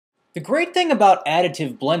The great thing about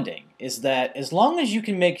additive blending is that as long as you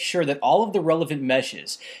can make sure that all of the relevant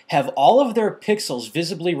meshes have all of their pixels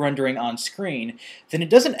visibly rendering on screen, then it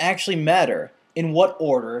doesn't actually matter in what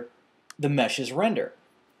order the meshes render.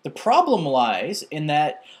 The problem lies in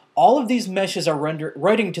that all of these meshes are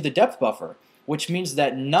writing to the depth buffer, which means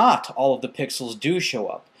that not all of the pixels do show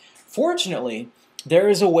up. Fortunately, there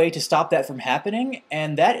is a way to stop that from happening,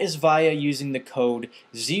 and that is via using the code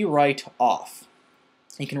zwriteoff.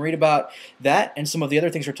 You can read about that and some of the other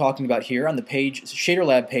things we're talking about here on the page,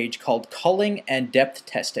 ShaderLab page called culling and depth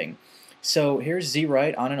testing. So here's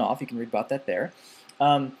zwrite on and off. You can read about that there.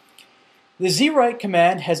 The zwrite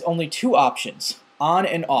command has only two options, on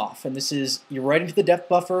and off, and this is you're writing to the depth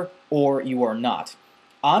buffer or you are not.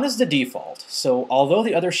 On is the default, so although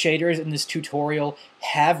the other shaders in this tutorial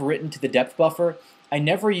have written to the depth buffer, I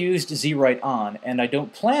never used zwrite on, and I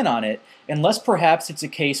don't plan on it unless perhaps it's a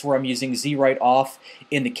case where I'm using zwrite off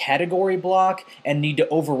in the category block and need to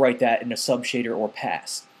overwrite that in a subshader or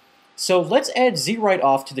pass. So let's add zwrite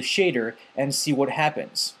off to the shader and see what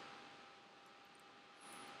happens.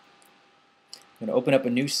 I'm going to open up a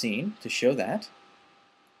new scene to show that.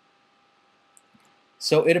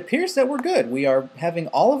 So it appears that we're good. We are having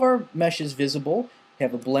all of our meshes visible. We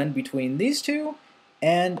have a blend between these two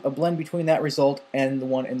and a blend between that result and the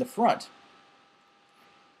one in the front.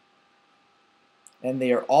 And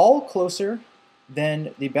they are all closer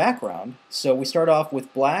than the background. So we start off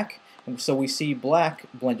with black, and so we see black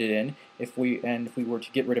blended in. If we were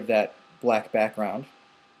to get rid of that black background,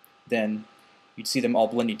 then you'd see them all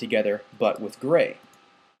blending together, but with gray.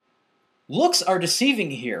 Looks are deceiving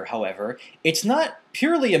here, however. It's not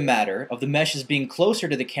purely a matter of the meshes being closer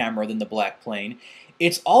to the camera than the black plane.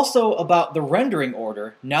 It's also about the rendering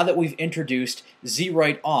order now that we've introduced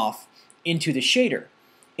zwrite off into the shader.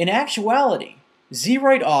 In actuality,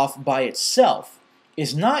 zwrite off by itself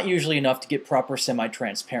is not usually enough to get proper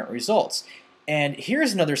semi-transparent results. And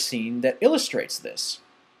here's another scene that illustrates this.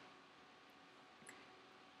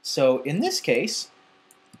 So in this case,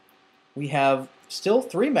 we have still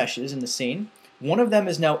three meshes in the scene. One of them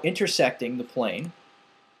is now intersecting the plane.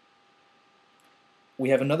 We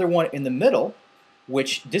have another one in the middle,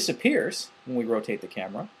 which disappears when we rotate the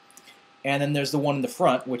camera. And then there's the one in the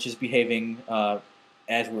front, which is behaving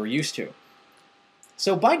as we were used to.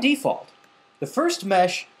 So by default, the first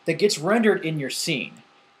mesh that gets rendered in your scene,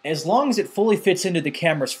 as long as it fully fits into the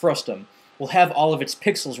camera's frustum, will have all of its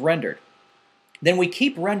pixels rendered. Then we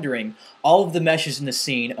keep rendering all of the meshes in the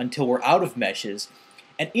scene until we're out of meshes,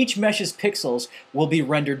 and each mesh's pixels will be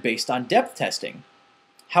rendered based on depth testing.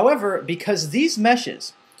 However, because these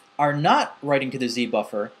meshes are not writing to the Z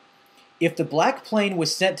buffer, if the black plane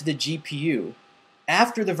was sent to the GPU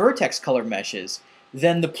after the vertex color meshes,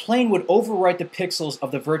 then the plane would overwrite the pixels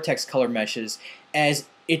of the vertex color meshes as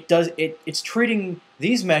it's treating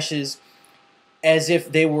these meshes as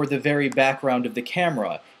if they were the very background of the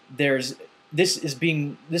camera. This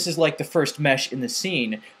is like the first mesh in the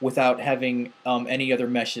scene without having any other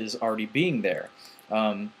meshes already being there.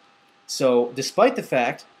 So despite the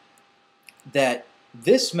fact that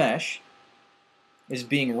this mesh is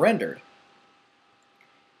being rendered,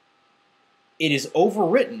 it is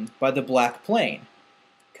overwritten by the black plane,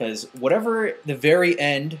 because whatever the very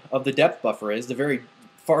end of the depth buffer is, the very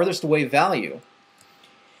farthest away value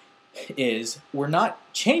is, we're not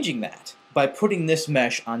changing that by putting this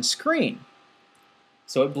mesh on screen.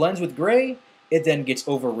 So it blends with gray, it then gets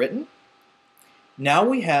overwritten. Now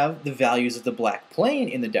we have the values of the black plane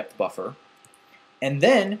in the depth buffer, and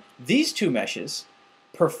then these two meshes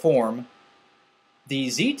perform the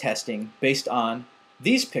Z testing based on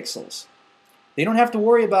these pixels. They don't have to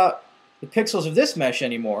worry about the pixels of this mesh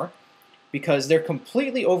anymore because they're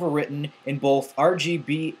completely overwritten in both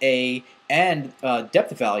RGBA and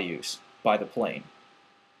depth values by the plane.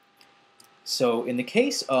 So in the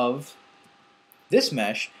case of this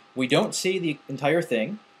mesh, we don't see the entire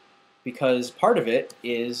thing because part of it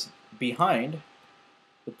is behind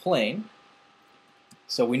the plane.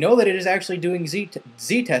 So we know that it is actually doing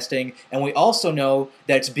Z testing, and we also know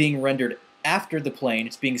that it's being rendered after the plane.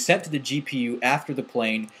 It's being sent to the GPU after the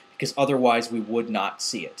plane because otherwise we would not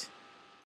see it.